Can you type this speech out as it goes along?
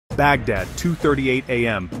Baghdad, 2:38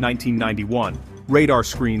 a.m., 1991. Radar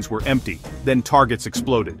screens were empty, then targets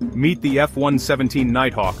exploded. Meet the F-117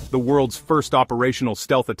 Nighthawk, the world's first operational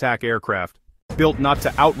stealth attack aircraft. Built not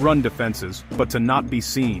to outrun defenses, but to not be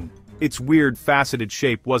seen. Its weird faceted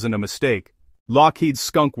shape wasn't a mistake. Lockheed's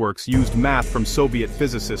Skunk Works used math from Soviet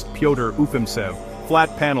physicist Pyotr Ufimtsev.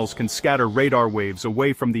 Flat panels can scatter radar waves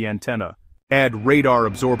away from the antenna. Add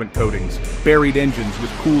radar-absorbent coatings, buried engines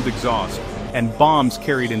with cooled exhaust, and bombs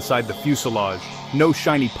carried inside the fuselage. No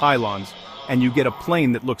shiny pylons, and you get a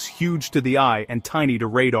plane that looks huge to the eye and tiny to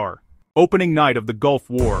radar. Opening night of the Gulf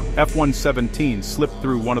War, F-117 slipped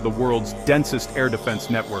through one of the world's densest air defense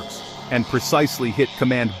networks, and precisely hit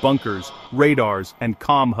command bunkers, radars, and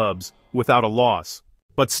comm hubs, without a loss.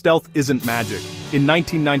 But stealth isn't magic. In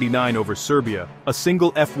 1999 over Serbia, a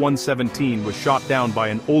single F-117 was shot down by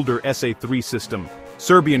an older SA-3 system.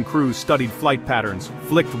 Serbian crews studied flight patterns,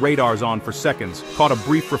 flicked radars on for seconds, caught a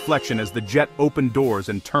brief reflection as the jet opened doors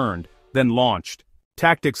and turned, then launched.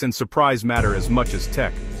 Tactics and surprise matter as much as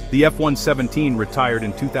tech. The F-117 retired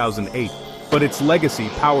in 2008, but its legacy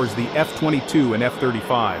powers the F-22 and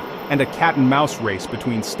F-35, and a cat-and-mouse race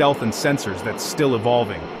between stealth and sensors that's still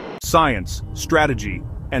evolving. Science, strategy,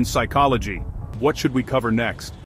 and psychology. What should we cover next?